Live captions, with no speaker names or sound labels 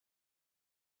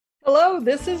Hello,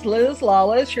 this is Liz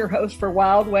Lawless, your host for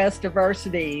Wild West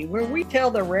Diversity, where we tell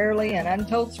the rarely and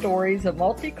untold stories of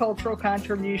multicultural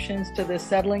contributions to the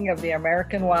settling of the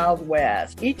American Wild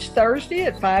West. Each Thursday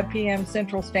at 5 p.m.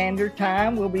 Central Standard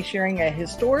Time, we'll be sharing a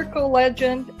historical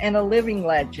legend and a living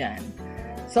legend.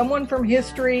 Someone from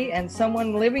history and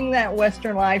someone living that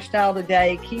Western lifestyle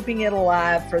today, keeping it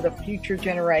alive for the future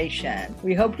generation.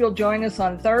 We hope you'll join us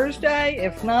on Thursday.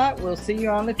 If not, we'll see you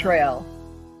on the trail.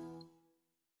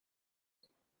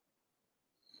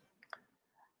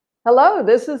 Hello,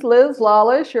 this is Liz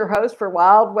Lawless, your host for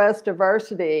Wild West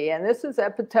Diversity, and this is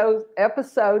episode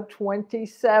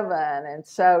 27. And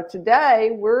so today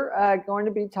we're going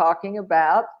to be talking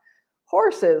about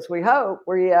horses. We hope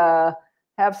we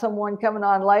have someone coming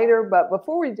on later, but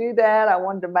before we do that, I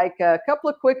wanted to make a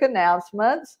couple of quick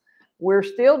announcements. We're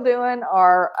still doing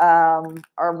our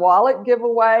wallet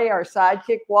giveaway, our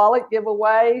Sidekick wallet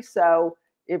giveaway. So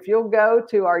if you'll go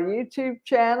to our YouTube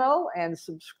channel and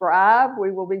subscribe,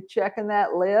 we will be checking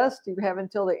that list. You have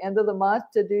until the end of the month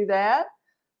to do that.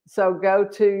 So go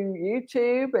to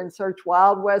YouTube and search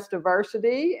Wild West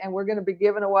Diversity, and we're going to be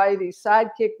giving away these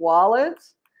Sidekick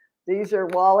wallets. These are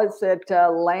wallets that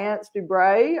Lance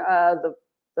Dubray,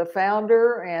 the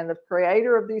founder and the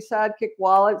creator of these Sidekick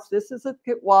wallets. This is a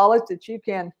wallet that you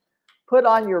can put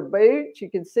on your boot. You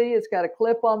can see it's got a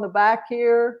clip on the back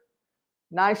here.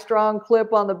 Nice strong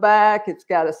clip on the back. It's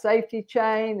got a safety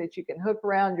chain that you can hook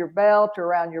around your belt or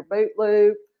around your boot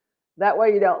loop. That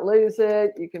way you don't lose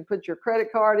it. You can put your credit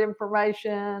card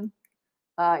information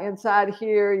inside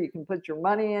here. You can put your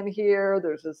money in here.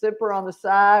 There's a zipper on the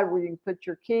side where you can put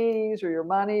your keys or your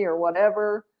money or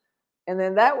whatever. And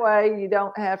then that way you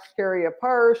don't have to carry a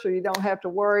purse, or you don't have to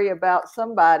worry about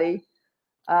somebody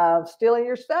stealing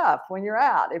your stuff when you're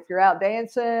out. If you're out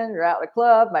dancing, you're out at a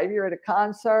club, maybe you're at a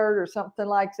concert or something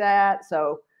like that.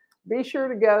 So be sure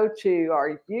to go to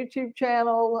our YouTube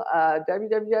channel,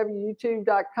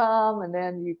 www.youtube.com, and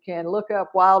then you can look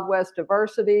up Wild West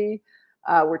Diversity.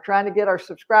 We're trying to get our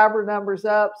subscriber numbers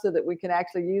up so that we can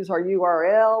actually use our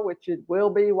URL, which will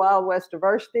be Wild West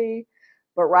Diversity.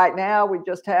 But right now we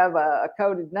just have a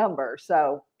coded number.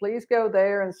 So please go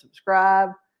there and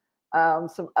subscribe.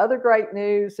 Some other great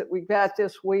news that we've got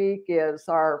this week is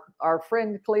our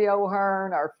friend Cleo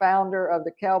Hearn, our founder of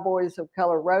the Cowboys of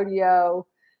Color Rodeo,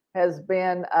 has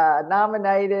been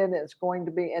nominated and is going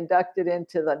to be inducted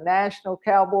into the National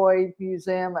Cowboy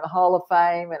Museum and Hall of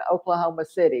Fame in Oklahoma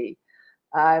City.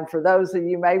 And for those of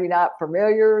you maybe not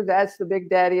familiar, that's the big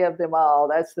daddy of them all.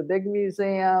 That's the big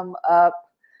museum up.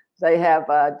 They have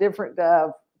different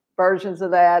versions of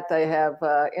that. They have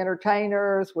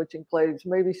entertainers, which includes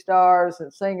movie stars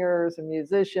and singers and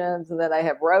musicians, and then they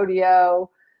have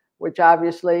rodeo, which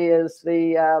obviously is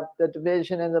the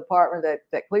division and department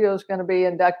that Cleo's going to be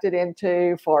inducted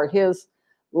into for his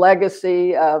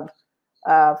legacy of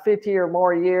 50 or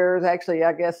more years, actually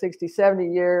I guess 60,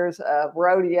 70 years of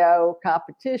rodeo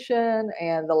competition,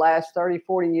 and the last 30,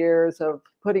 40 years of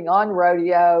putting on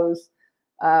rodeos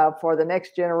for the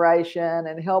next generation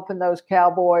and helping those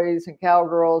cowboys and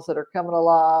cowgirls that are coming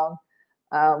along.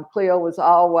 Cleo was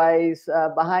always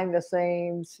behind the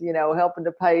scenes, helping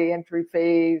to pay entry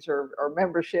fees or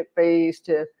membership fees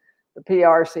to the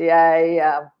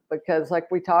PRCA because,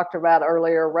 like we talked about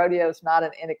earlier, rodeo is not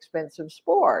an inexpensive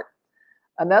sport.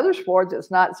 Another sport that's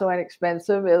not so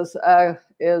inexpensive is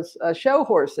show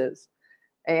horses.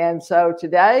 And so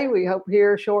today, we hope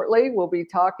here shortly, we'll be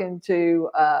talking to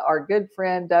our good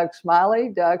friend, Doug Smiley.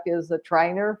 Doug is the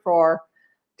trainer for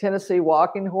Tennessee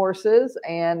walking horses.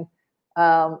 And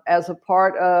as a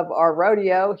part of our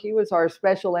rodeo, he was our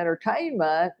special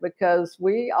entertainment because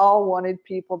we all wanted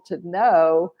people to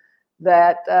know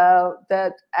that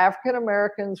African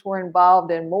Americans were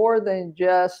involved in more than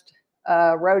just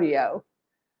rodeo.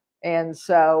 And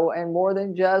more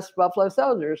than just Buffalo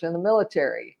Soldiers in the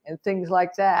military and things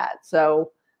like that.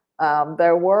 So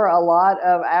there were a lot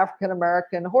of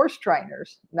African-American horse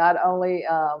trainers, not only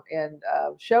in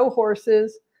show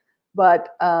horses,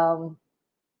 but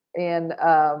in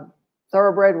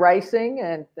thoroughbred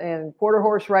racing and quarter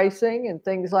horse racing and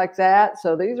things like that.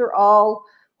 So these are all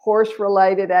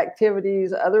horse-related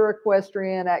activities, other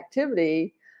equestrian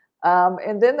activity.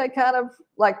 And then it kind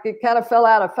of fell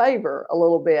out of favor a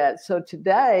little bit. So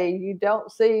today you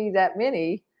don't see that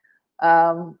many,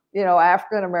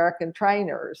 African-American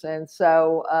trainers. And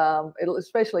so,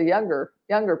 especially younger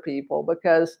people,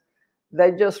 because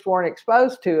they just weren't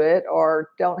exposed to it or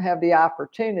don't have the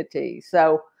opportunity.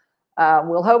 So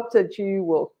we'll hope that you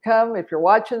will come if you're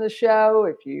watching the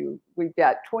show. We've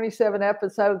got 27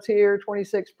 episodes here,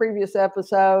 26 previous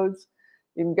episodes.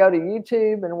 You can go to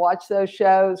YouTube and watch those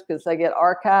shows because they get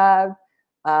archived.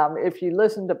 If you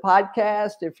listen to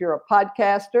podcasts, if you're a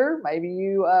podcaster, maybe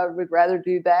you would rather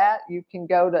do that. You can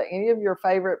go to any of your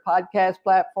favorite podcast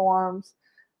platforms,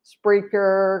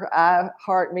 Spreaker,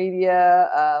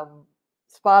 iHeartMedia,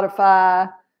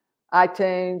 Spotify,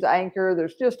 iTunes, Anchor.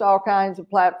 There's just all kinds of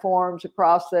platforms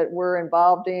across that we're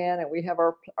involved in, and we have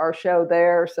our show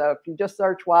there. So if you just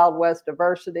search Wild West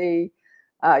Diversity,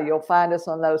 you'll find us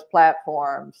on those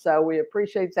platforms. So we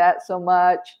appreciate that so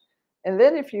much. And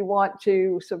then if you want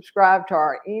to subscribe to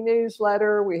our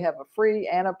e-newsletter, we have a free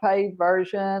and a paid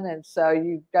version. And so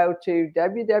you go to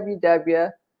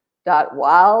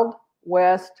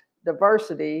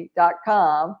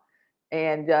www.wildwestdiversity.com,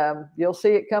 and you'll see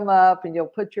it come up, and you'll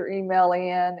put your email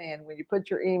in. And when you put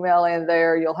your email in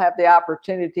there, you'll have the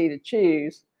opportunity to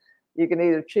choose. You can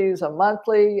either choose a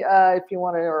monthly if you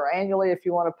want to, or annually if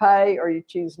you want to pay, or you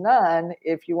choose none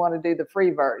if you want to do the free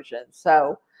version.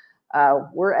 So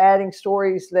we're adding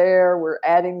stories there. We're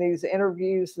adding these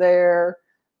interviews there.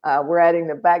 We're adding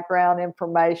the background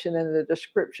information and the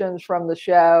descriptions from the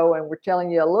show. And we're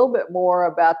telling you a little bit more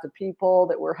about the people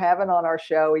that we're having on our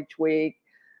show each week,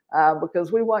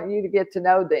 because we want you to get to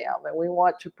know them, and we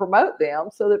want to promote them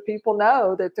so that people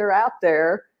know that they're out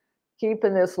there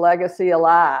keeping this legacy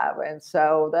alive. And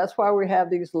so that's why we have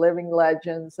these living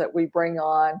legends that we bring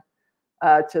on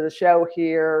to the show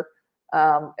here.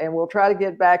 And we'll try to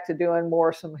get back to doing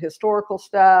some historical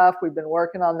stuff. We've been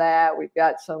working on that. We've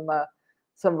got some of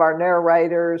our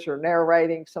narrators are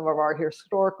narrating some of our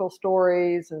historical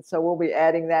stories. And so we'll be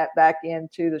adding that back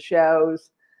into the shows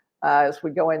as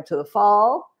we go into the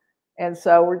fall. And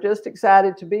so we're just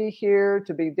excited to be here,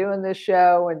 to be doing this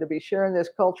show, and to be sharing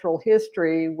this cultural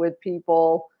history with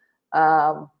people.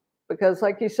 Because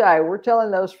like you say, we're telling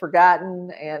those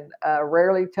forgotten and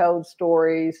rarely told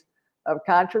stories of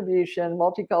contribution,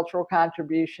 multicultural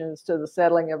contributions to the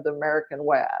settling of the American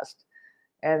West.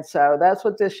 And so that's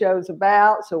what this show's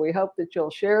about. So we hope that you'll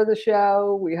share the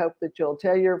show. We hope that you'll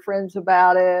tell your friends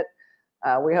about it.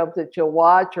 We hope that you'll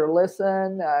watch or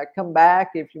listen. Come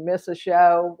back if you miss a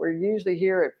show. We're usually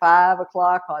here at 5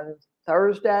 o'clock on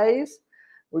Thursdays.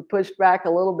 We pushed back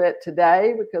a little bit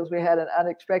today because we had an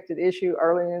unexpected issue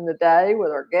early in the day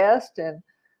with our guest. And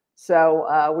so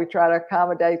we try to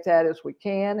accommodate that as we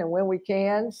can and when we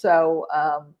can. So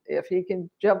if he can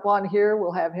jump on here,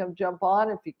 we'll have him jump on.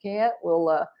 If he can't,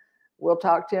 we'll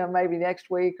talk to him maybe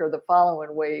next week or the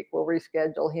following week. We'll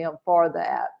reschedule him for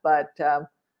that. But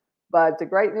the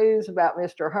great news about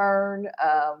Mr. Hearn,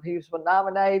 he was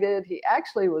nominated. He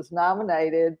actually was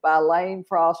nominated by Lane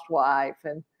Frost's wife.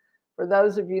 And for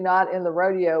those of you not in the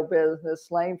rodeo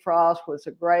business, Lane Frost was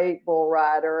a great bull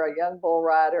rider, a young bull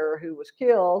rider who was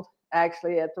killed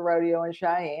actually at the rodeo in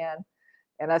Cheyenne.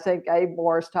 And I think Abe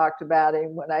Morris talked about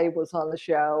him when Abe was on the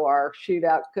show, our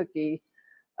shootout cookie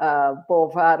bull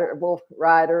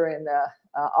rider and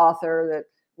author that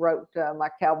wrote My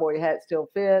Cowboy Hat Still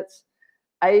Fits.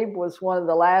 Abe was one of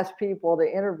the last people to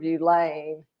interview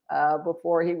Lane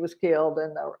before he was killed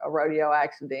in a rodeo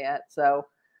accident. So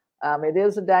it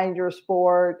is a dangerous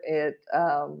sport. He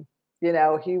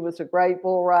was a great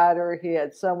bull rider. He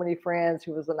had so many friends.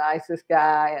 He was the nicest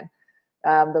guy. And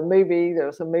there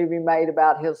was a movie made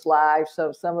about his life.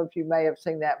 So some of you may have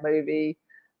seen that movie.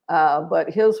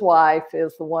 But his wife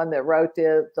is the one that wrote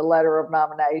the letter of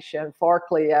nomination for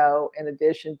Cleo, in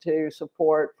addition to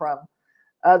support from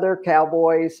other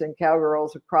cowboys and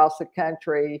cowgirls across the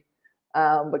country,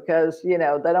 because, they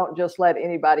don't just let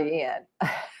anybody in.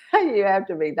 You have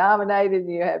to be nominated.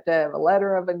 You have to have a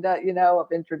letter of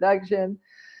introduction.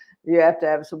 You have to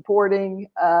have supporting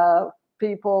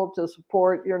people to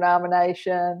support your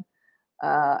nomination.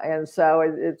 And so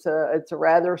it's a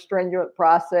rather stringent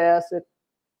process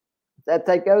that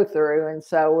they go through. And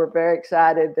so we're very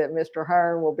excited that Mr.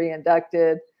 Hearn will be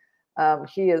inducted.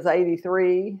 He is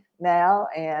 83 now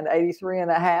and 83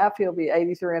 and a half. He'll be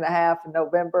 83 and a half in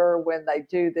November when they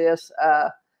do this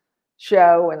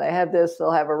show. When they have this,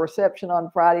 they'll have a reception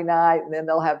on Friday night, and then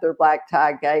they'll have their black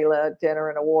tie gala, dinner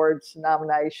and awards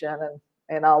nomination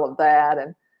and all of that,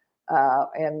 and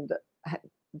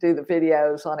do the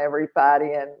videos on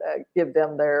everybody and give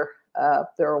them their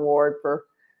award for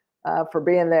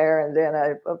being there. And then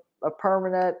a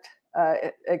permanent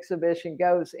exhibition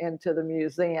goes into the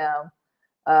museum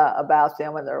about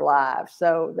them and their lives.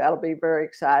 So that'll be very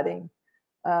exciting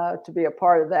to be a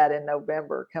part of that in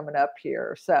November coming up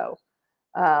here. So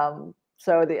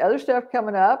the other stuff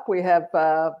coming up, we have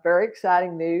very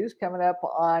exciting news coming up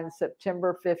on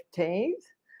September 15th.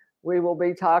 We will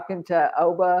be talking to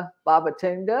Oba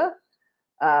Babatunda.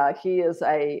 He is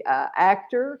a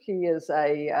actor. He is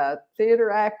a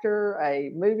theater actor,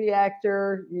 a movie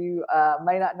actor. You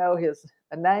may not know his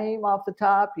name off the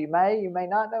top. You may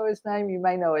not know his name. You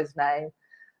may know his name,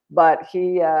 but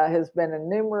he has been in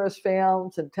numerous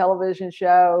films and television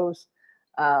shows.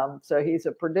 So he's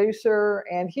a producer,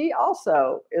 and he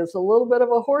also is a little bit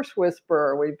of a horse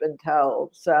whisperer, we've been told.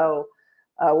 So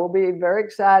we'll be very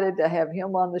excited to have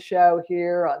him on the show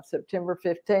here on September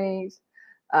 15th.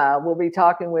 We'll be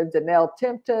talking with Donnell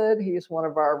Tempted. He's one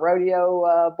of our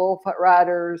rodeo bull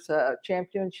riders,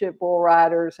 championship bull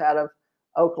riders out of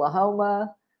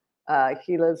Oklahoma.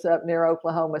 He lives up near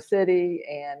Oklahoma City,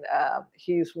 and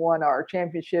he's won our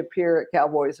championship here at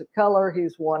Cowboys of Color.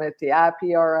 He's won at the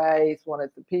IPRA, he's won at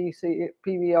the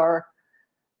PBR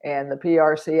and the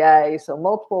PRCA. So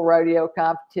multiple rodeo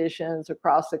competitions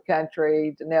across the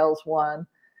country. Donnell's won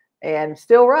and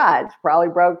still rides. Probably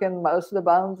broken most of the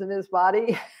bones in his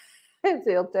body, as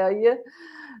he'll tell you.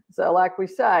 So, like we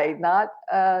say, not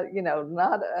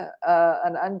not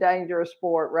an undangerous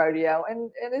sport, rodeo, and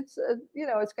it's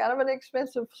it's kind of an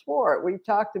expensive sport. We've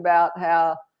talked about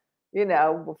how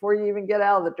before you even get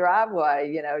out of the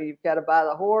driveway, you've got to buy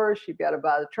the horse, you've got to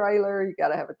buy the trailer, you got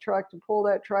to have a truck to pull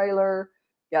that trailer,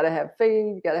 you got to have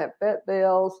feed, you got to have vet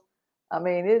bills. I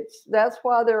mean, that's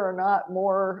why there are not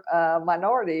more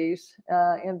minorities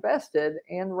invested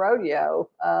in rodeo,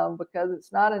 because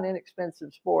it's not an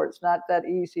inexpensive sport. It's not that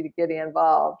easy to get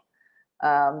involved.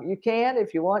 You can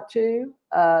if you want to.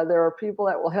 There are people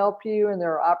that will help you, and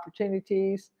there are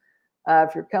opportunities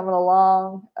if you're coming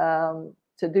along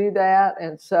to do that.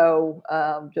 And so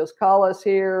just call us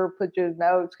here, put your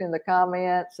notes in the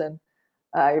comments, and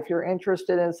if you're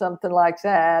interested in something like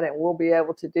that, and we'll be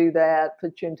able to do that,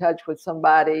 put you in touch with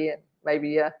somebody and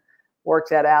maybe work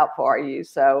that out for you.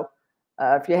 So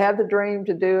if you have the dream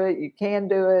to do it, you can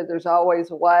do it. There's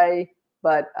always a way.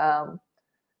 But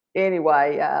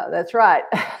anyway, that's right.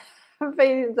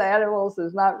 Feeding the animals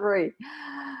is not free,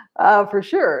 for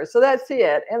sure. So that's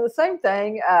it. And the same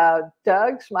thing,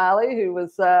 Doug Smiley, who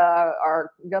was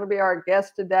going to be our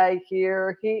guest today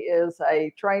here, he is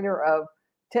a trainer of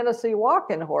Tennessee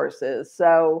walking horses.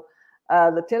 So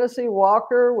the Tennessee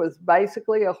Walker was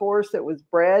basically a horse that was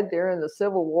bred during the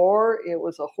Civil War. It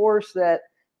was a horse that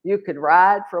you could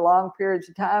ride for long periods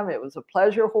of time. It was a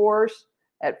pleasure horse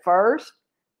at first.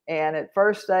 And at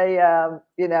first the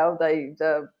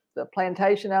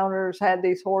plantation owners had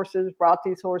these horses, brought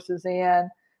these horses in,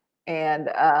 and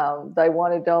they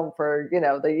wanted them for,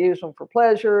 they used them for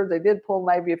pleasure. They did pull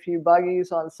maybe a few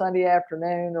buggies on Sunday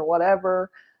afternoon or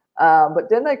whatever. But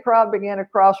then they began to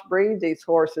crossbreed these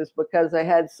horses because they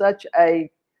had such a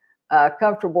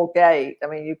comfortable gait. I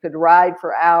mean, you could ride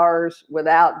for hours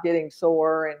without getting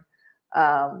sore.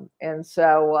 And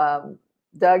so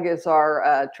Doug is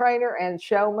our trainer and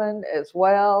showman as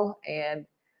well. And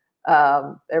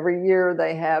every year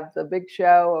they have the big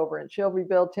show over in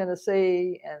Shelbyville,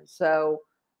 Tennessee. And so,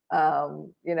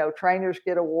 trainers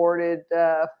get awarded,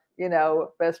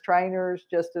 best trainers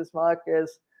just as much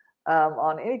as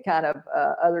on any kind of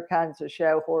other kinds of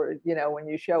show, when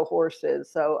you show horses.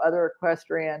 So other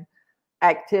equestrian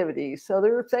activities. So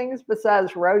there are things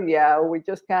besides rodeo. We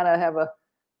just kind of have a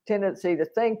tendency to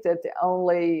think that the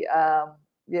only,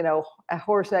 a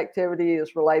horse activity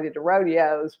is related to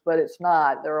rodeos, but it's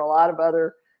not. There are a lot of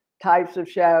other types of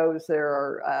shows. There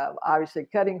are obviously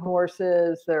cutting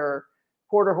horses. There are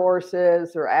quarter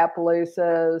horses. There are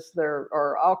Appaloosas. There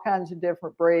are all kinds of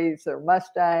different breeds. There are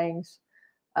Mustangs.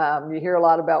 You hear a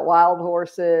lot about wild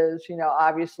horses,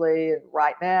 obviously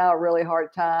right now, a really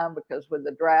hard time because with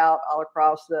the drought all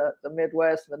across the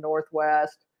Midwest and the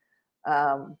Northwest,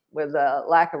 with the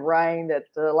lack of rain, that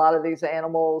a lot of these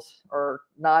animals are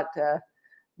not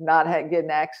getting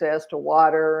access to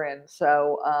water. And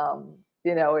so,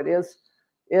 it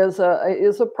is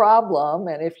a problem.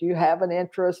 And if you have an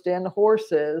interest in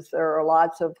horses, there are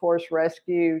lots of horse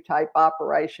rescue type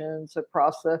operations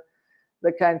across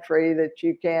the country that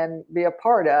you can be a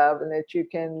part of and that you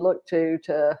can look to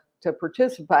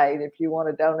participate if you want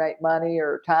to donate money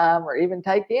or time or even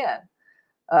take in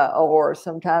a horse.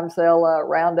 Sometimes they'll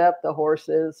round up the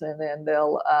horses and then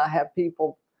they'll have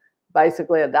people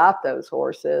basically adopt those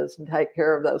horses and take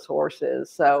care of those horses.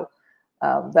 So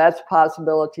that's a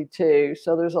possibility too.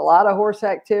 So there's a lot of horse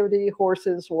activity.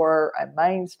 Horses were a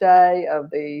mainstay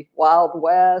of the Wild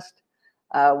West.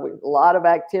 A lot of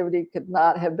activity could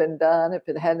not have been done if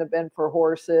it hadn't been for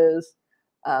horses.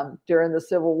 During the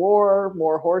Civil War,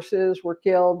 more horses were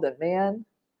killed than men.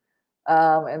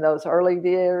 In those early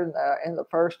years, at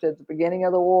the beginning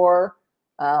of the war,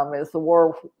 as the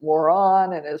war wore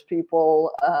on and as people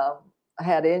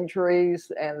had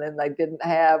injuries, and then they didn't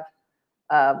have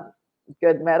um,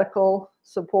 good medical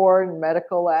support and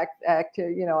medical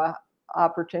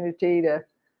opportunity to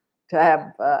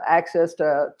have access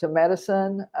to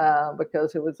medicine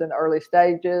because it was in early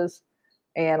stages.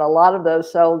 And a lot of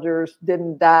those soldiers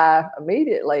didn't die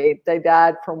immediately. They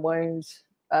died from wounds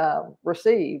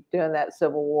received during that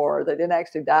Civil War. They didn't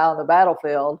actually die on the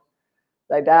battlefield.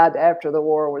 They died after the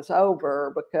war was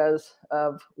over because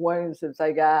of wounds that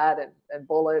they got and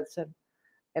bullets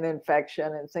and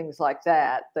infection and things like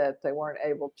that, that they weren't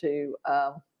able to,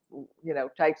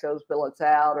 take those bullets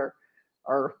out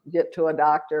or get to a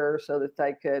doctor so that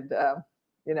they could,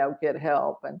 get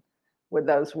help and with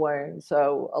those wounds.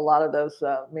 So a lot of those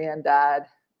men died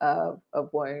of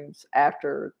wounds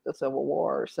after the Civil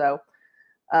War. So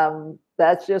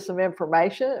that's just some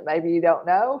information that maybe you don't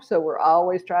know. So we're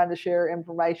always trying to share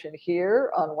information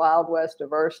here on Wild West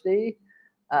Diversity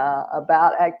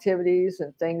about activities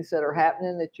and things that are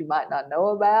happening that you might not know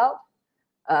about.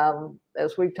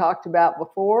 As we've talked about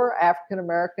before, African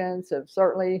Americans have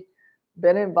certainly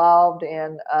been involved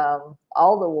in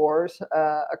all the wars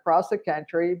across the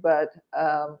country, but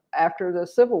after the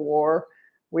Civil War,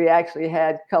 we actually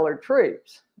had colored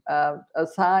troops,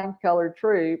 assigned colored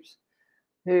troops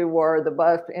who were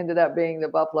ended up being the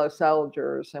Buffalo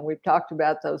Soldiers. And we've talked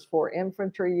about those 4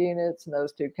 infantry units and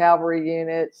those 2 cavalry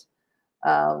units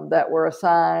that were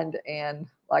assigned. And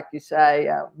like you say,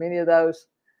 many of those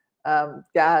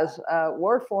guys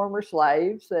were former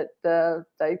slaves that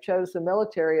they chose the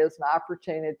military as an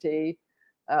opportunity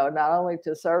not only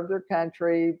to serve their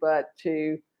country, but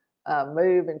to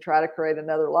move and try to create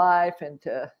another life and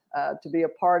to be a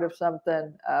part of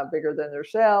something bigger than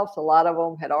themselves. A lot of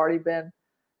them had already been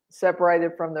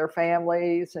separated from their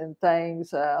families and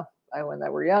things when they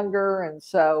were younger. And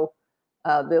so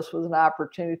this was an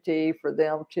opportunity for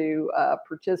them to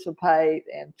participate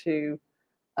and to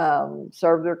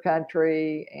serve their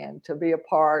country and to be a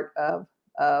part of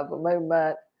a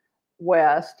movement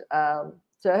west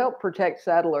to help protect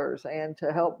settlers and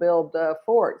to help build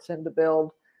forts and to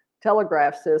build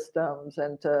telegraph systems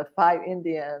and to fight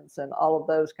Indians and all of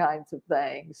those kinds of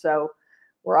things. So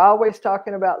we're always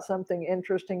talking about something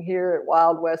interesting here at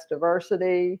Wild West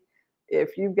Diversity.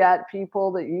 If you've got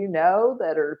people that you know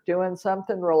that are doing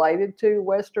something related to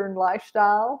Western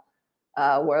lifestyle,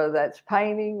 whether that's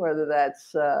painting, whether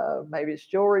that's maybe it's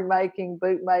jewelry making,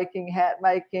 boot making, hat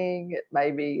making, it may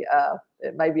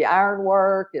be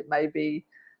ironwork, it may be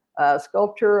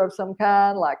sculpture of some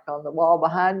kind, like on the wall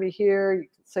behind me here. You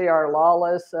can see our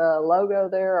Lawless logo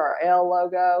there, our L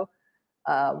logo.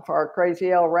 For our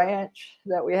Crazy L Ranch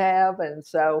that we have. And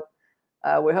so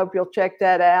we hope you'll check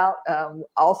that out.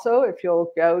 Also, if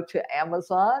you'll go to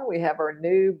Amazon, we have our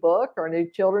new book, our new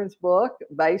children's book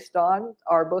based on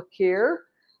our book here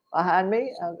behind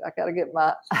me. I got to get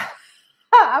my,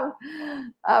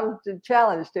 I'm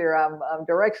challenged here. I'm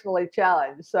directionally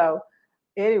challenged. So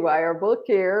anyway, our book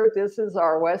here, this is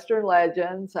our Western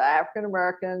Legends, African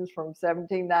Americans from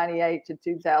 1798 to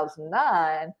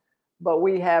 2009. But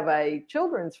we have a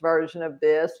children's version of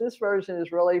this. This version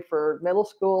is really for middle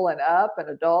school and up and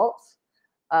adults.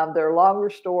 They're longer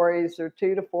stories. They're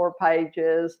 2 to 4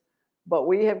 pages. But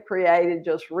we have created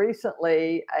just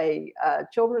recently a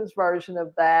children's version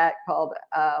of that called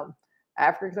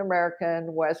African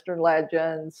American Western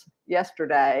Legends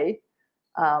Yesterday.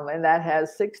 And that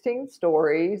has 16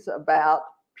 stories about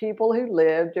people who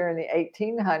lived during the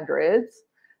 1800s.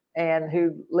 And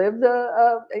who lived,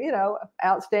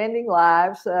 outstanding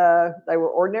lives. They were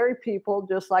ordinary people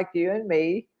just like you and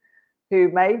me who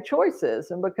made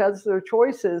choices. And because of their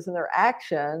choices and their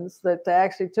actions, that they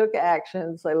actually took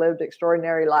actions, they lived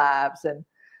extraordinary lives. And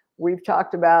we've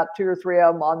talked about 2 or 3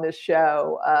 of them on this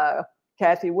show.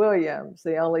 Kathy Williams,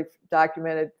 the only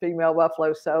documented female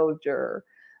Buffalo Soldier.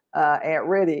 Aunt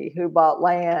Ritty, who bought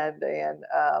land and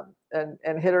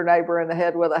hit her neighbor in the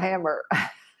head with a hammer.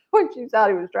 When she thought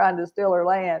he was trying to steal her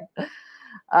land.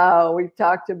 We've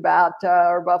talked about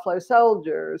our Buffalo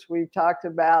Soldiers. We've talked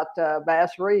about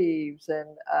Bass Reeves, and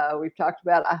we've talked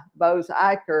about Bose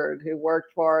Eichert, who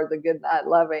worked for the Goodnight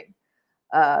Loving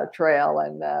Trail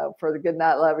and for the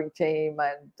Goodnight Loving team.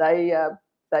 And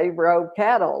they rode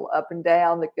cattle up and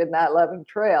down the Goodnight Loving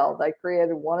Trail. They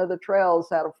created one of the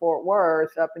trails out of Fort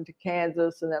Worth up into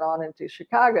Kansas and then on into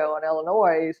Chicago and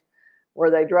Illinois, where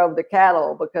they drove the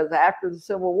cattle, because after the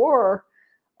Civil War,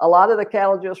 a lot of the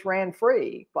cattle just ran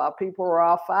free. While people were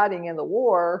off fighting in the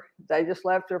war, they just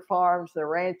left their farms, their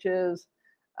ranches.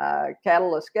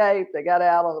 Cattle escaped. They got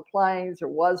out on the plains. There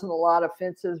wasn't a lot of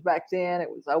fences back then. It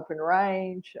was open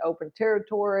range, open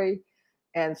territory.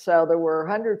 And so there were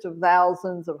hundreds of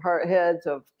thousands of heads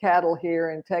of cattle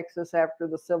here in Texas after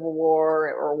the Civil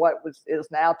War, or what is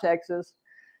now Texas.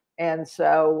 And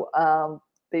so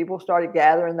people started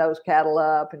gathering those cattle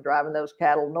up and driving those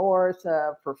cattle north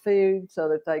for food so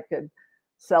that they could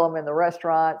sell them in the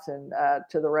restaurants and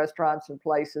to the restaurants and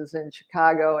places in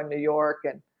Chicago and New York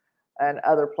and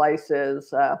other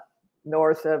places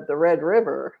north of the Red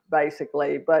River,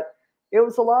 basically. But it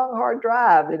was a long, hard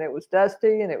drive, and it was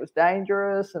dusty, and it was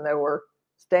dangerous, and there were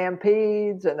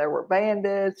stampedes, and there were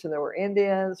bandits, and there were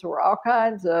Indians. There were all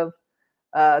kinds of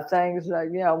things,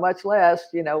 much less,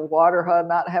 water,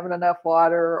 not having enough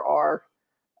water, or,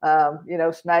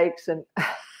 snakes and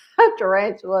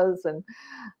tarantulas and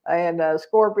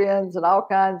scorpions and all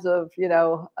kinds of,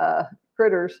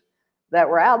 critters that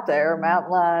were out there,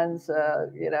 mountain lions,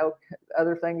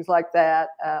 other things like that,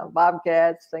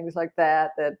 bobcats, things like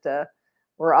that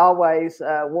were always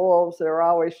wolves. They were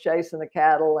always chasing the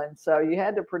cattle. And so you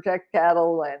had to protect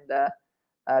cattle, and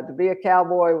to be a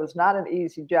cowboy was not an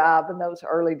easy job in those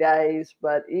early days.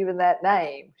 But even that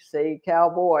name, see,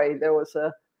 cowboy, there was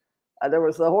the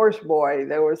horse boy,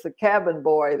 there was the cabin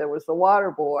boy, there was the water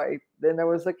boy, then there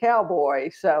was the cowboy.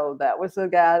 So that was the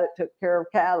guy that took care of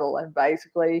cattle, and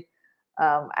basically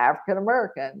African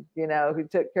American, who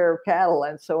took care of cattle.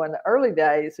 And so in the early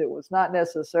days, it was not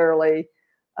necessarily,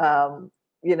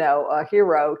 a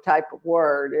hero type of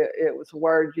word. It was a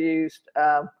word used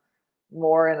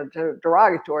more in a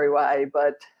derogatory way.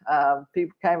 But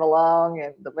people came along,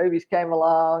 and the movies came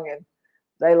along, and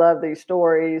they loved these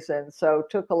stories, and so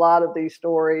took a lot of these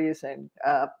stories and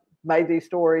made these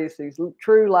stories, these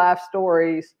true life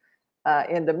stories,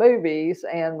 into movies.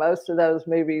 And most of those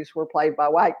movies were played by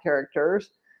white characters,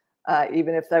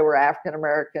 even if they were African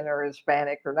American or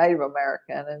Hispanic or Native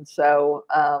American. And so,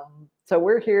 so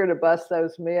we're here to bust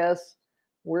those myths.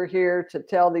 We're here to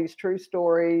tell these true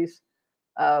stories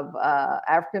of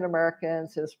African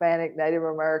Americans, Hispanic, Native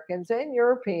Americans, and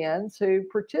Europeans who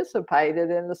participated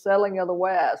in the settling of the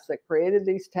West, that created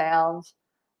these towns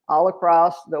all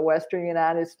across the Western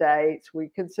United States. We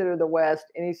consider the West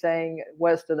anything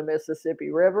west of the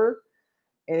Mississippi River.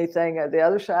 Anything at the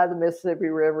other side of the Mississippi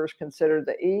River is considered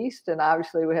the East. And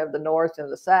obviously we have the North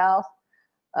and the South.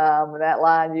 And that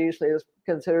line usually is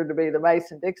considered to be the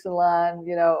Mason-Dixon line,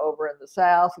 over in the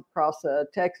South, across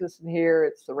Texas. And here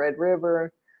it's the Red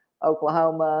River,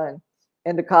 Oklahoma, and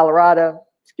into Colorado.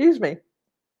 Excuse me.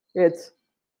 It's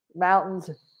mountains.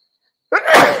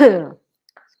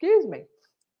 Excuse me.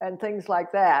 And things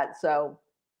like that. So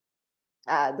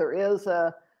there is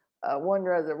one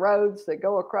of the roads that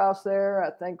go across there.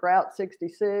 I think Route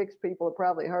 66. People have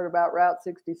probably heard about Route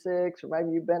 66, or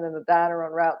maybe you've been in a diner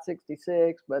on Route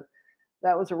 66. But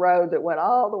that was a road that went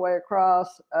all the way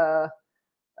across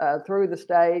through the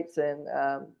states, and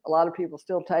a lot of people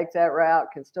still take that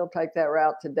route. Can still take that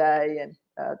route today and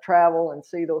travel and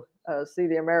see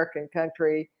the American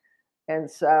country. And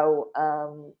so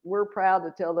we're proud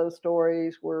to tell those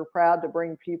stories. We're proud to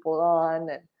bring people on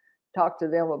and talk to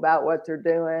them about what they're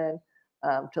doing,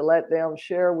 to let them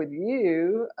share with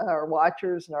you, our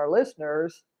watchers and our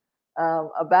listeners,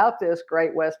 about this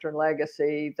great Western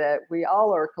legacy that we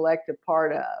all are a collective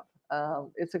part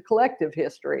of. It's a collective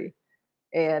history.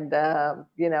 And,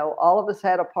 all of us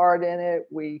had a part in it.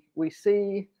 We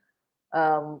see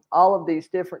all of these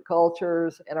different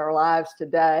cultures in our lives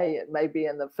today. It may be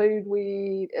in the food we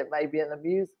eat. It may be in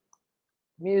the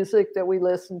music that we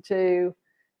listen to.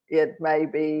 It may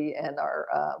be in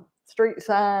our street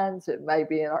signs. It may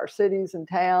be in our cities and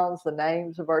towns, the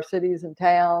names of our cities and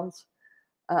towns.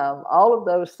 All of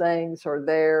those things are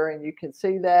there, and you can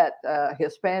see that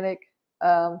Hispanic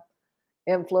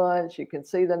influence. You can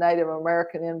see the Native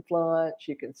American influence.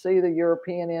 You can see the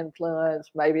European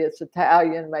influence. Maybe it's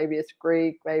Italian, maybe it's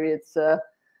Greek, maybe it's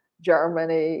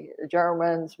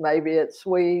Germans, maybe it's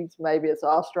Swedes, maybe it's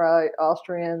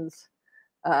Austrians,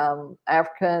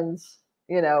 Africans,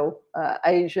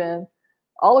 Asian.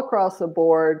 All across the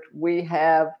board, we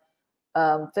have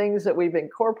things that we've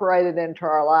incorporated into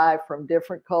our life from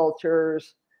different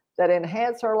cultures that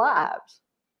enhance our lives.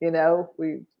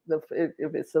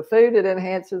 If it's the food, it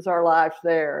enhances our lives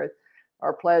there,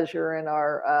 our pleasure and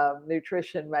our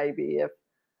nutrition. Maybe if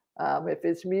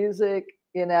it's music,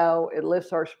 it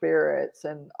lifts our spirits.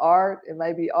 And art, it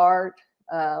may be art,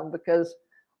 because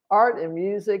art and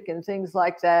music and things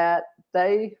like that,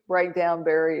 they break down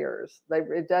barriers.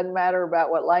 It doesn't matter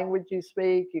about what language you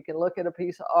speak. You can look at a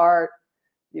piece of art,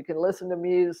 you can listen to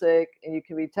music, and you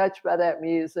can be touched by that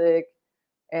music.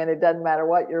 And it doesn't matter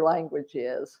what your language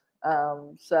is.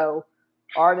 So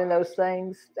art and those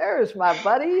things. There's my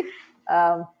buddy.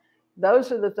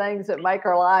 those are the things that make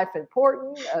our life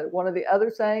important. One of the other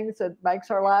things that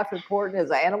makes our life important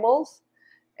is animals.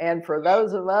 And for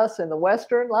those of us in the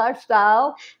Western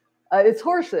lifestyle, it's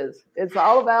horses. It's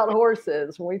all about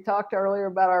horses. When we talked earlier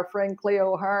about our friend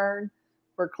Cleo Hearn,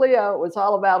 for Cleo, it was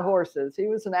all about horses. He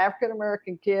was an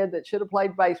African-American kid that should have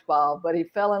played baseball, but he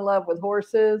fell in love with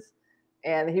horses,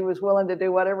 and he was willing to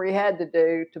do whatever he had to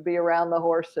do to be around the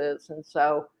horses. And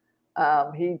so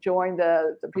he joined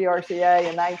the PRCA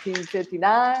in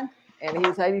 1959, and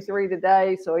he's 83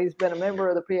 today, so he's been a member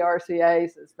of the PRCA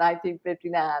since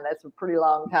 1959. That's a pretty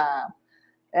long time.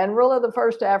 And really the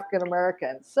first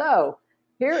African-American. So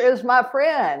here is my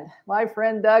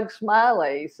friend Doug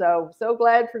Smiley. So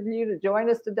glad for you to join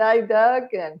us today,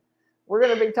 Doug. And we're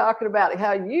going to be talking about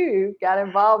how you got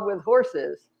involved with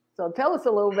horses. So tell us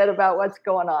a little bit about what's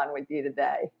going on with you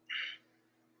today.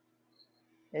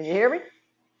 Can you hear me?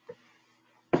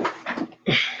 I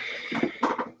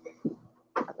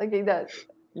think he does.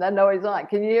 Doesn't know he's on.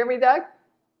 Can you hear me, Doug?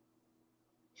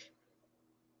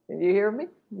 Can you hear me?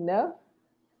 No?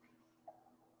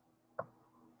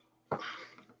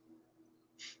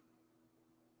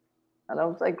 I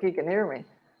don't think he can hear me.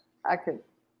 I could.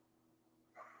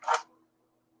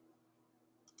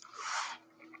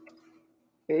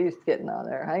 He's getting on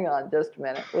there. Hang on just a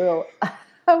minute. We'll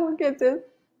get this.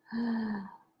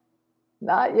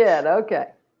 Not yet. Okay.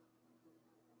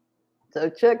 So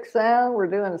check sound. We're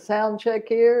doing a sound check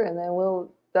here, and then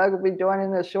Doug will be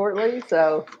joining us shortly.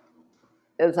 So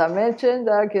as I mentioned,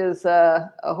 Doug is a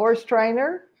horse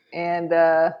trainer, and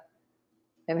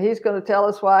he's going to tell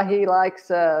us why he likes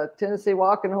Tennessee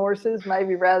walking horses,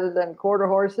 maybe rather than quarter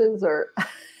horses or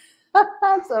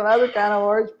some other kind of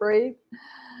horse breed.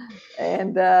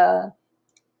 And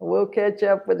we'll catch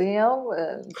up with him.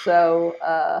 And so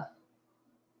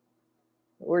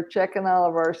we're checking all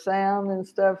of our sound and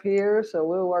stuff here. So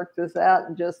we'll work this out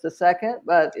in just a second.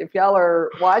 But if y'all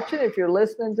are watching, if you're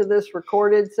listening to this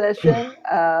recorded session,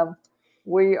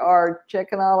 we are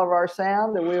checking all of our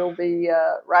sound, and we'll be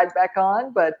right back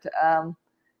on. But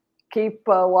keep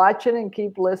watching and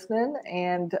keep listening.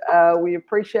 And we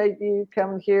appreciate you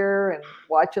coming here and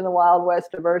watching the Wild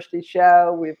West Diversity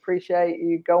Show. We appreciate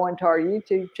you going to our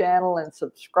YouTube channel and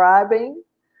subscribing.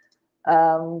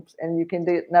 And you can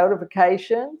get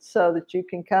notifications so that you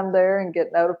can come there and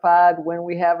get notified when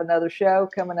we have another show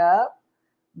coming up.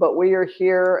 But we are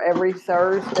here every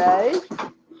Thursday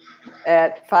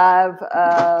at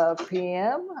 5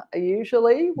 p.m.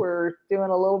 Usually we're doing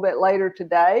a little bit later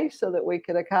today so that we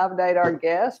could accommodate our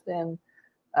guest. And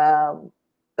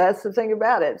that's the thing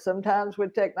about it. Sometimes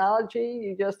with technology,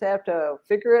 you just have to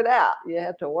figure it out. You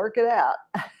have to work it out.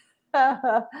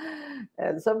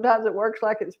 And sometimes it works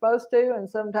like it's supposed to, and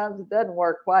sometimes it doesn't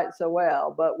work quite so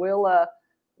well. But we'll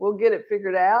get it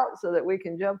figured out so that we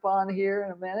can jump on here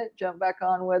in a minute, jump back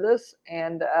on with us.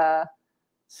 And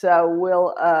so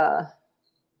we'll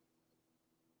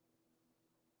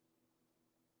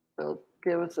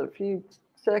give us a few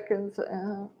seconds.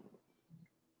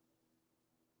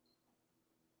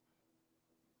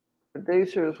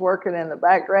 Producer is working in the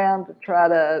background to try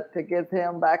to get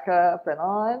him back up and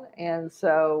on. And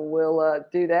so we'll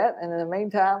do that. And in the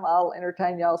meantime, I'll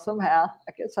entertain y'all somehow.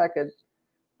 I guess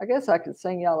I could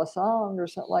sing y'all a song or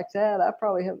something like that. I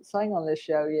probably haven't sang on this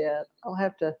show yet. We'll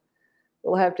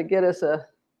have to get us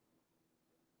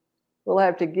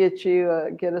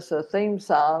a theme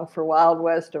song for Wild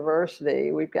West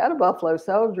Diversity. We've got a Buffalo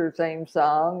Soldier theme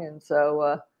song, and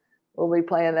so we'll be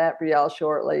playing that for y'all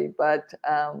shortly. But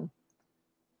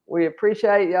we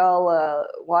appreciate y'all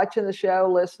watching the show,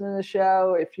 listening to the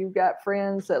show. If you've got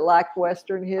friends that like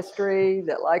Western history,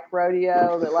 that like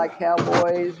rodeo, that like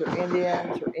cowboys or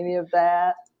Indians or any of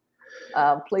that,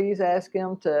 please ask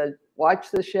them to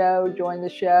watch the show, join the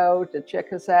show, to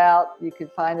check us out. You can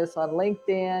find us on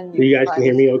LinkedIn. You guys can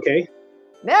hear me okay?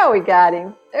 Now we got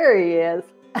him. There he is.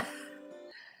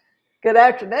 Good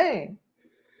afternoon.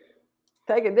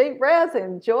 Take a deep breath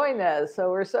and join us.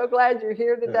 So we're so glad you're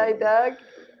here today, Doug.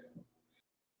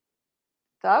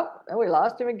 So, and we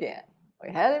lost him again.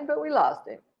 We had him, but we lost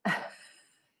him.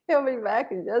 He'll be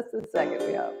back in just a second,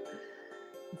 we hope.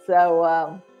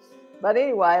 So, but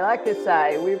anyway, like I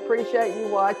say, we appreciate you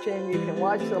watching. You can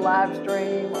watch the live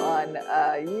stream on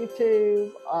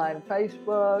YouTube, on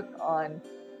Facebook, on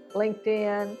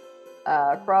LinkedIn,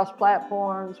 across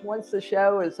platforms. Once the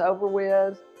show is over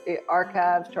with, it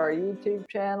archives to our YouTube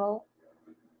channel.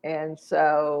 And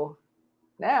so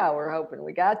now we're hoping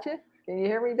we got you. Can you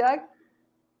hear me, Doug?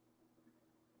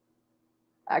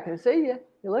 I can see you.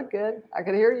 You look good. I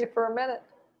could hear you for a minute.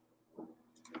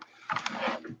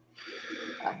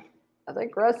 I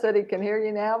think Russ said he can hear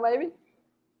you now, maybe.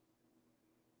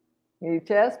 Can you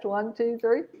test? 1, 2,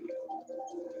 3.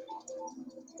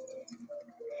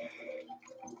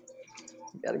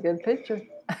 Got a good picture.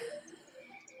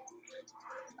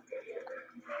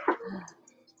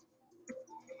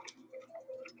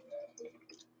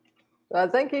 So I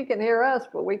think he can hear us,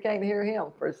 but we can't hear him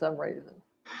for some reason.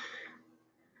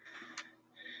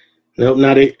 Nope,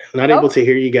 not able to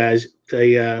hear you guys.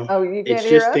 You can't it's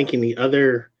hear just us? thinking the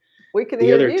other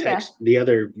text, the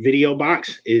other video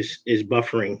box is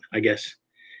buffering, I guess,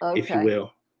 if you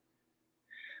will.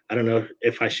 I don't know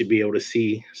if I should be able to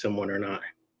see someone or not.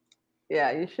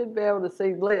 Yeah, you should be able to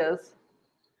see Liz.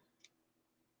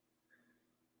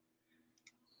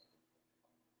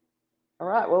 All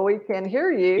right. Well, we can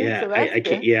hear you. Yeah, so I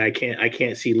can't. Yeah, I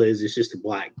can't see Liz. It's just a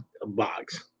black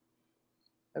box.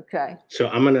 Okay. So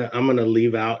I'm gonna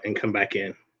leave out and come back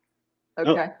in.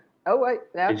 Okay. Oh wait.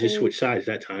 Now it just switched sides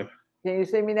that time. Can you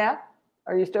see me now?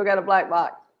 Or you still got a black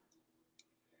box?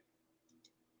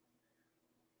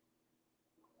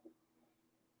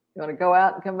 You want to go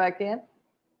out and come back in?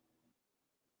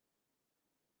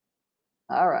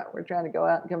 All right. We're trying to go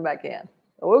out and come back in.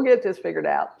 We'll get this figured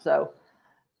out. So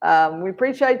we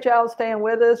appreciate y'all staying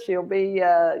with us. You'll be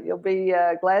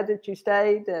glad that you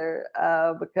stayed there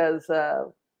because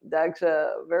Doug's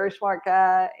a very smart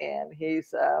guy, and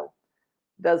he's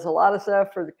does a lot of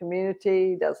stuff for the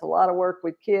community. Does a lot of work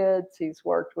with kids. He's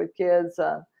worked with kids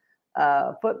on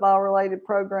football-related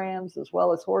programs as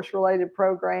well as horse-related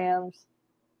programs.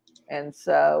 And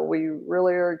so we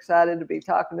really are excited to be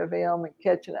talking to him and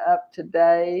catching up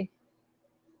today.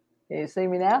 Can you see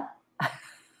me now?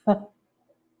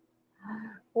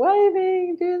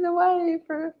 Waving, doing the wave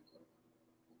for.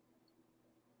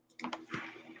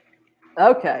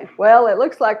 Okay, well, it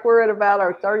looks like we're at about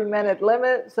our 30-minute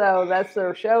limit, so that's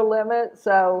our show limit.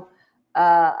 So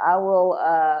I will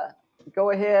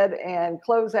go ahead and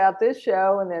close out this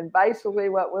show, and then basically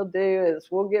what we'll do is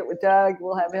we'll get with Doug.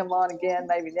 We'll have him on again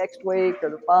maybe next week or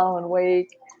the following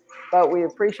week. But we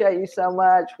appreciate you so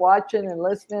much watching and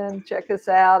listening. Check us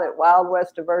out at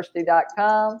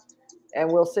wildwestdiversity.com,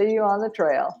 and we'll see you on the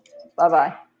trail.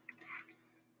 Bye-bye.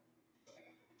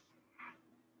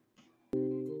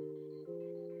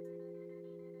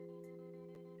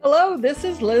 Hello, this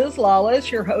is Liz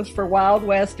Lawless, your host for Wild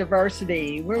West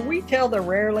Diversity, where we tell the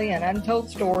rarely and untold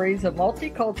stories of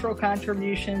multicultural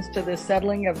contributions to the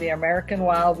settling of the American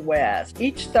Wild West.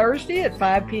 Each Thursday at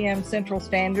 5 p.m. Central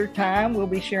Standard Time, we'll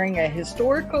be sharing a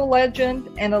historical legend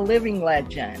and a living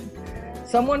legend.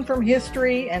 Someone from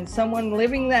history and someone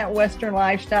living that Western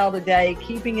lifestyle today,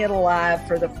 keeping it alive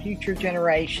for the future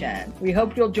generation. We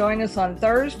hope you'll join us on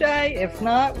Thursday. If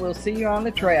not, we'll see you on the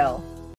trail.